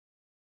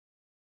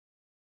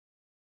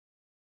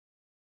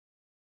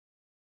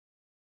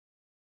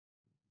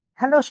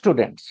Hello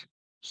students.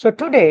 So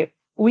today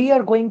we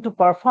are going to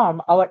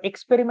perform our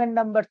experiment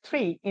number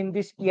 3 in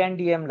this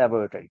E&EM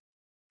laboratory.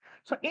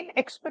 So in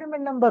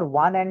experiment number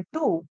 1 and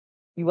 2,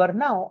 you are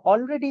now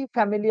already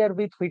familiar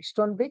with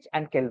Wheatstone bridge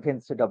and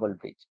Kelvin's double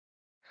bridge.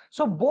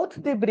 So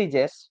both the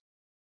bridges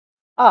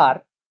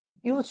are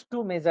used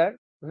to measure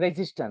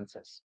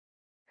resistances.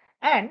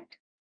 And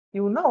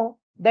you know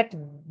that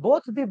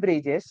both the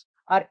bridges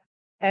are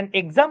an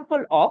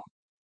example of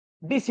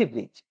DC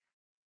bridge.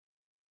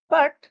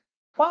 But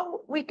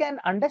how we can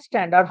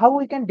understand or how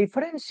we can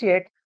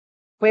differentiate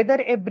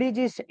whether a bridge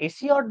is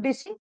AC or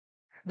DC?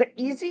 The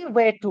easy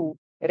way to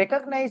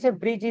recognize a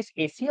bridge is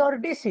AC or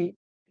DC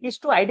is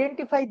to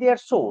identify their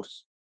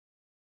source,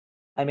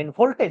 I mean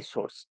voltage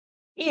source.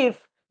 If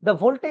the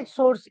voltage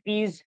source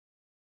is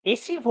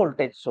AC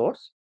voltage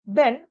source,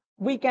 then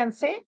we can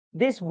say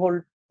this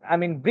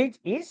bridge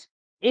is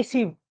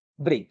AC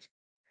bridge.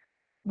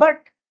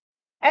 But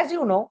as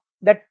you know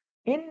that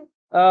in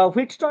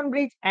Wheatstone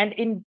bridge and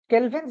in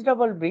Kelvin's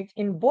double bridge,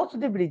 in both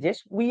the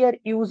bridges, we are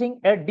using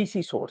a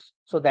DC source.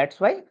 So that's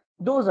why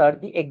those are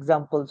the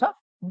examples of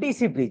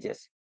DC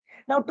bridges.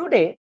 Now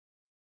today,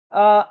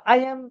 I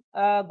am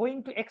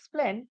going to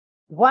explain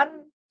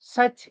one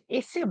such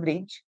AC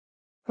bridge,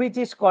 which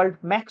is called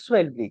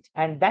Maxwell bridge,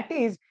 and that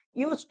is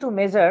used to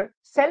measure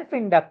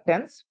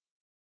self-inductance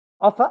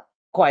of a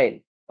coil.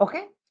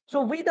 Okay,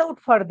 so without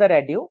further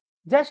ado,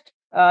 just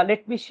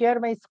let me share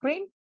my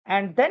screen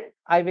and then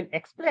I will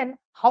explain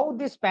how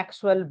this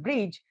Maxwell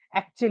bridge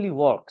actually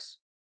works.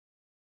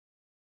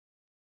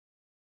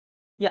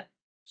 Yeah,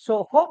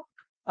 so hope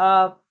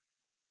my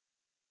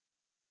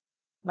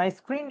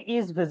screen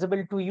is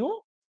visible to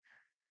you.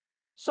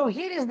 So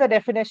here is the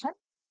definition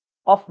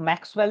of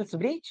Maxwell's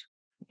bridge.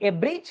 A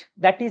bridge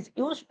that is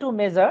used to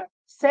measure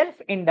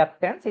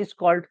self-inductance is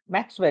called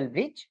Maxwell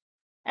bridge,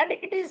 and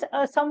it is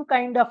some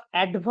kind of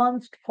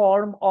advanced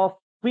form of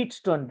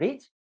Wheatstone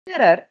bridge. There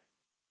are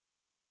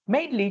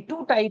mainly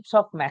two types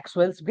of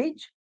Maxwell's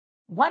bridge.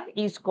 One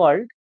is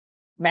called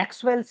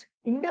Maxwell's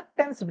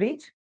inductance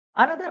bridge.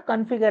 Another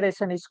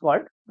configuration is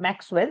called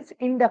Maxwell's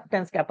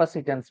inductance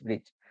capacitance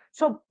bridge.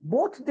 So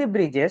both the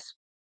bridges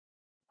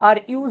are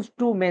used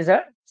to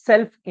measure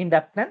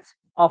self-inductance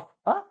of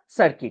a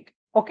circuit.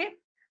 Okay,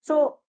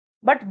 so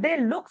but they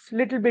looks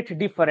little bit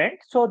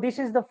different. So this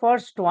is the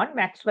first one,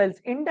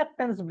 Maxwell's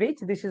inductance bridge.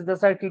 This is the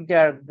circuit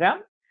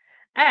diagram,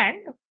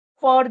 and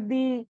for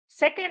the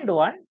second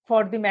one,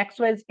 for the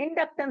Maxwell's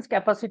inductance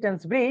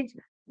capacitance bridge,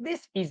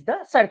 this is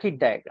the circuit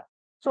diagram.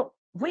 So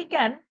we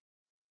can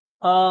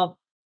uh,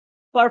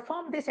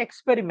 perform this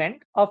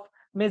experiment of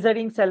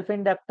measuring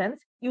self-inductance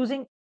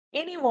using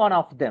any one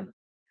of them.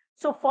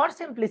 So for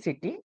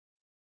simplicity,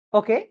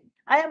 okay,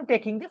 I am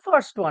taking the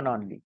first one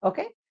only.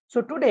 Okay,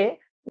 so today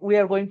we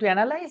are going to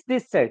analyze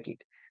this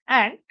circuit,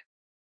 and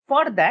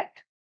for that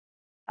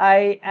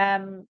I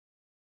am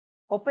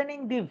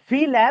opening the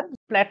VLabs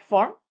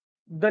platform.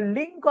 The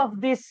link of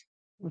this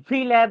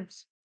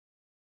VLabs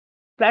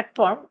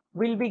platform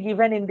will be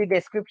given in the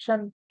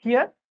description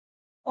here.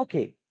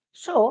 Okay,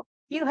 so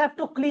you have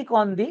to click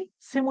on the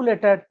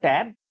simulator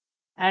tab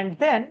and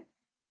then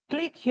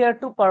click here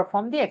to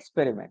perform the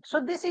experiment. So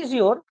this is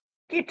your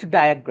kit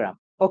diagram.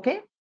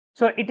 Okay,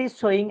 so it is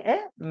showing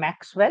a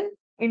Maxwell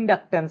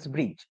inductance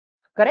bridge,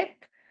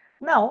 correct?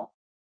 Now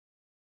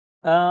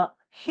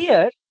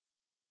here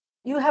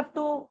you have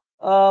to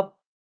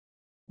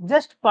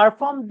just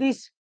perform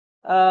these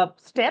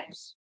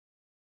steps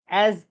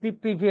as the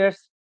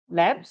previous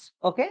labs.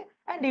 Okay,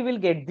 and you will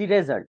get the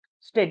result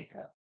state.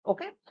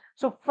 Okay,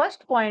 so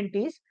first point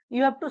is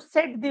you have to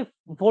set the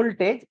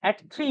voltage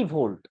at 3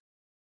 volt,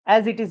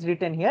 as it is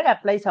written here,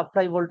 apply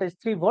supply voltage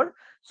 3 volt.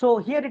 So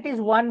here it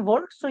is 1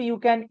 volt, so you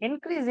can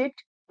increase it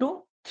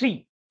to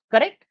 3,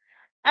 correct?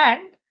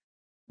 And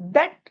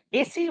that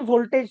AC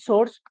voltage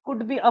source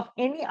could be of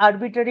any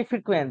arbitrary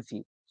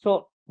frequency.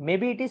 So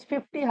maybe it is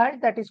 50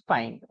 hertz, that is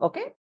fine.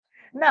 Okay,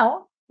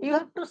 now you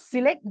have to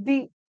select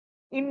the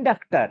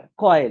inductor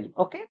coil.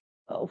 Okay,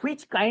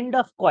 which kind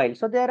of coil?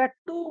 So there are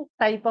two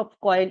type of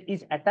coil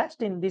is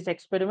attached in this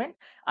experiment,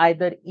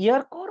 either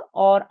air core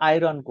or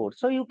iron core.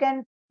 So you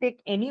can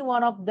take any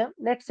one of them.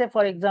 Let's say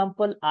for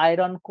example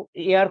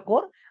air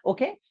core.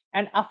 Okay,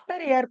 and after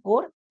air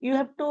core you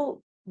have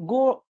to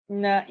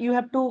you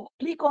have to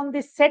click on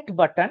the set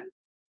button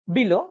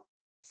below,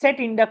 set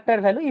inductor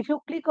value. If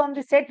you click on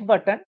the set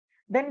button,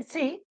 then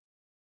see,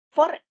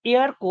 for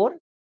air core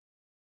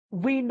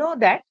we know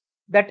that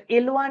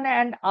L1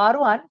 and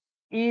R1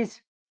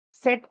 is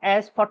set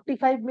as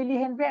 45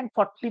 millihenry and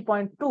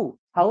 40.2.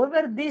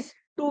 However, these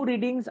two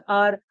readings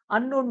are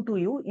unknown to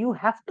you. You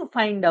have to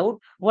find out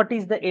what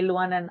is the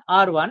L1 and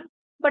R1.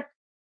 But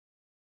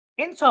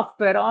in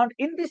software or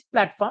in this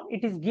platform,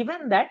 it is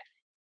given that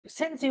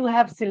since you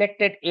have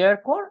selected air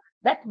core,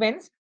 that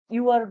means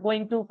you are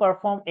going to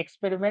perform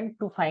experiment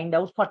to find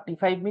out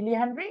 45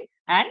 millihenry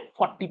and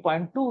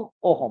 40.2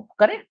 ohm,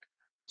 correct?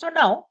 So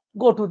now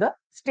go to the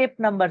step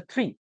number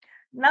 3.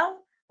 Now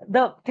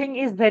the thing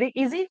is very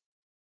easy.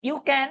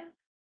 You can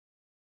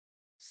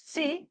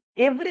see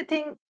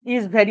everything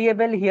is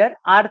variable here.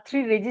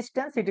 R3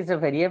 resistance, it is a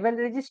variable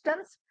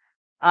resistance.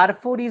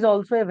 R4 is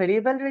also a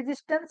variable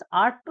resistance.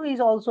 R2 is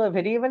also a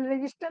variable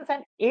resistance,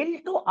 and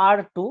L2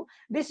 R2,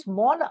 this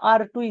small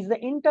R2 is the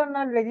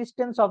internal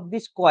resistance of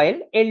this coil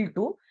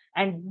L2,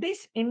 and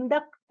this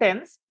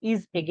inductance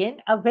is again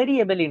a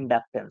variable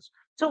inductance.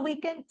 So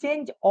we can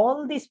change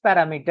all these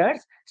parameters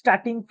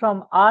starting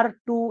from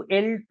R2,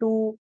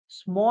 L2,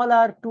 small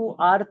R2,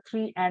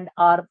 R3, and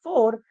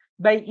R4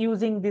 by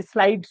using the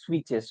slide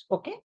switches.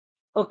 Okay,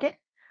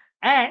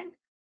 and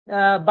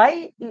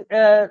by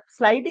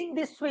sliding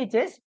these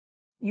switches,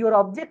 your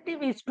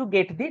objective is to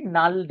get the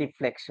null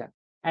deflection.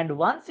 And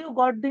once you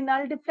got the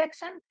null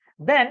deflection,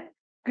 then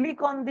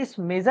click on this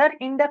measure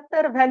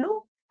inductor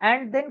value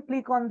and then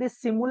click on this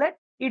simulate.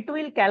 It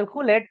will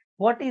calculate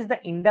what is the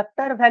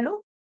inductor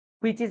value,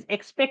 which is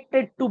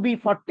expected to be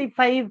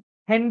 45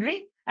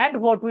 Henry,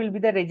 and what will be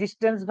the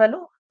resistance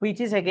value,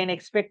 which is again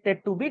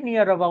expected to be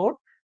near about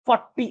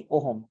 40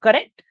 ohm,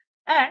 correct?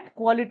 And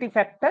quality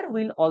factor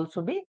will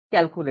also be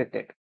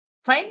calculated.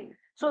 Fine.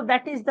 So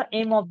that is the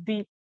aim of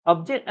the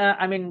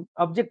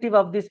objective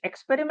of this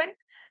experiment.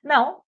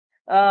 Now,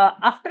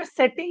 after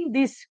setting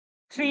this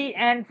 3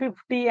 and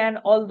 50 and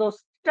all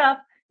those stuff,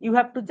 you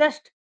have to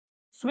just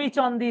switch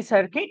on the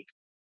circuit.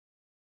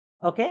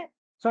 Okay.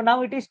 So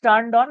now it is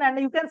turned on, and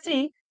you can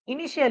see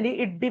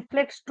initially it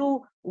deflects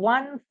to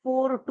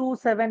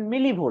 1427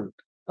 millivolt.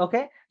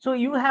 Okay. So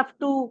you have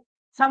to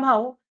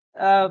somehow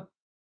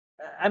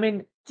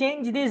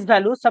change this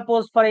value.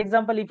 Suppose, for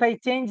example, if I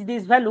change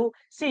this value,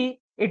 see,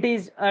 it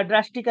is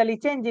drastically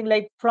changing,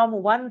 like from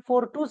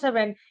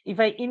 1427. If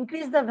I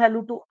increase the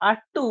value to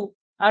R2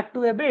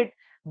 a bit,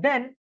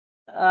 then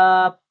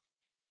uh,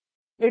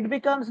 it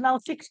becomes now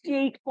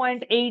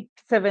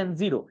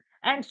 68.870,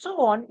 and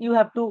so on. You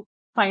have to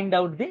find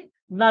out the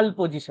null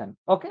position.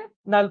 Okay,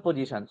 null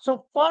position.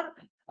 So for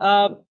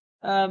uh,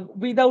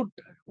 without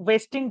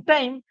wasting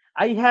time,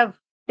 I have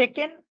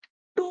taken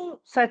two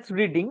such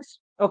readings.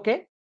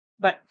 Okay,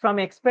 but from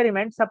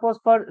experiment, suppose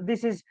for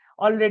this is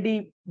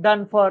already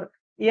done for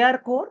air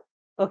core.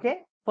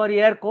 Okay, for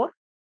air core,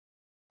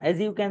 as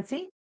you can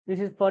see, this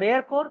is for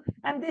air core,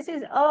 and this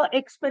is a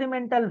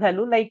experimental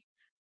value. Like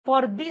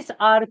for this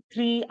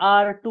R3,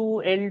 R2,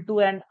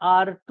 L2, and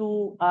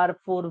R2,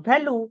 R4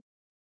 value,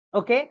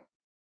 okay,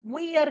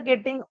 we are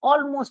getting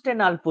almost a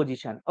null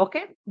position.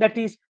 Okay, that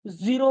is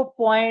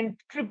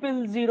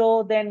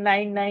 0.000, then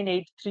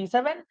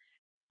 99837.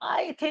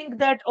 I think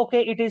that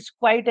okay, it is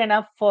quite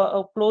enough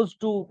for close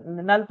to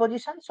null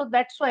position. So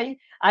that's why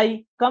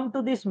I come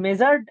to this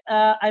measured.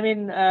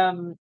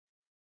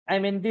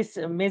 This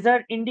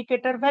measure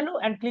indicator value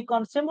and click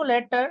on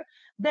simulator.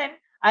 Then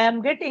I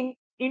am getting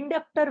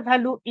inductor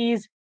value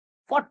is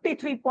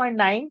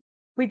 43.9,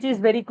 which is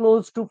very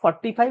close to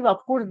 45.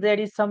 Of course, there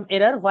is some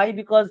error. Why?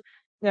 Because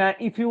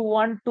if you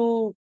want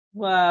to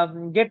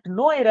get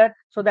no error,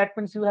 so that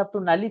means you have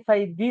to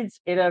nullify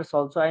these errors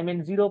also.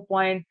 0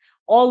 point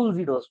all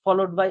zeros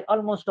followed by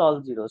almost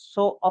all zeros.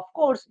 So of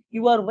course,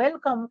 you are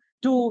welcome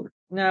to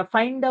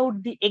find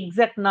out the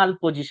exact null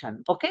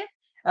position. Okay,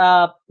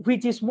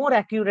 which is more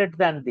accurate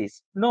than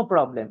this, no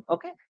problem.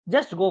 Okay,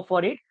 just go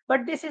for it.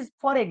 But this is,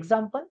 for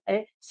example,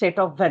 a set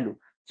of value.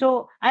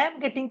 So I am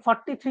getting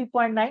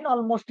 43.9,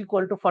 almost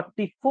equal to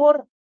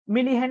 44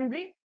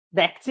 millihenry.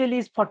 The actual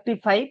is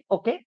 45.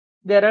 Okay,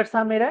 there are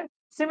some error.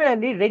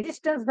 Similarly,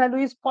 resistance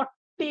value is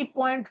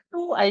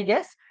 40.2, I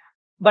guess,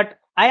 but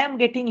I am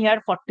getting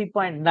here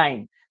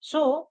 40.9.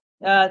 So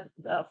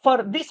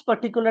for this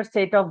particular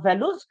set of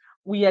values,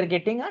 we are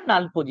getting a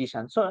null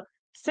position. So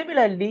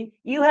similarly,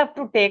 you have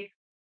to take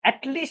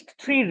at least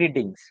 3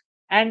 readings,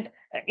 and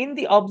in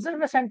the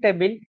observation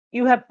table,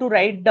 you have to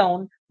write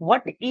down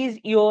what is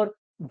your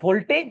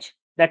voltage,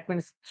 that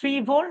means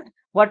 3 volt,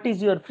 what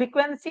is your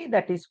frequency,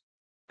 that is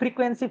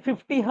frequency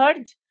 50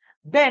 hertz,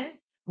 then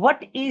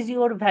what is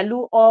your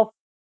value of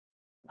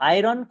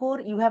iron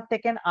core, you have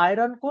taken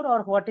iron core,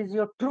 or what is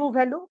your true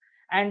value,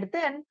 and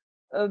then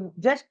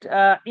just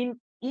in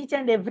each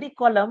and every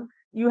column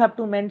you have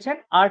to mention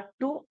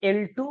R2,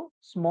 L2,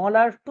 small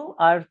r2,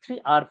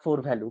 R3,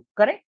 R4 value,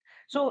 correct?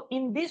 So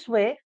in this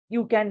way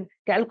you can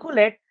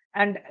calculate,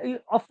 and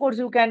of course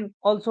you can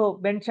also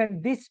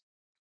mention this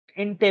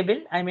in table.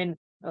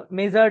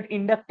 Measured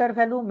inductor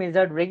value,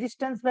 measured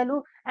resistance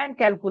value, and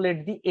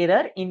calculate the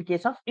error in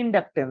case of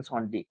inductance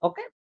only.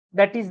 Okay,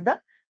 that is the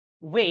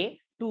way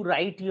to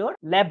write your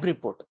lab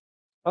report.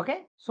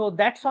 Okay, so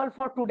that's all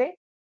for today.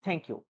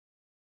 Thank you.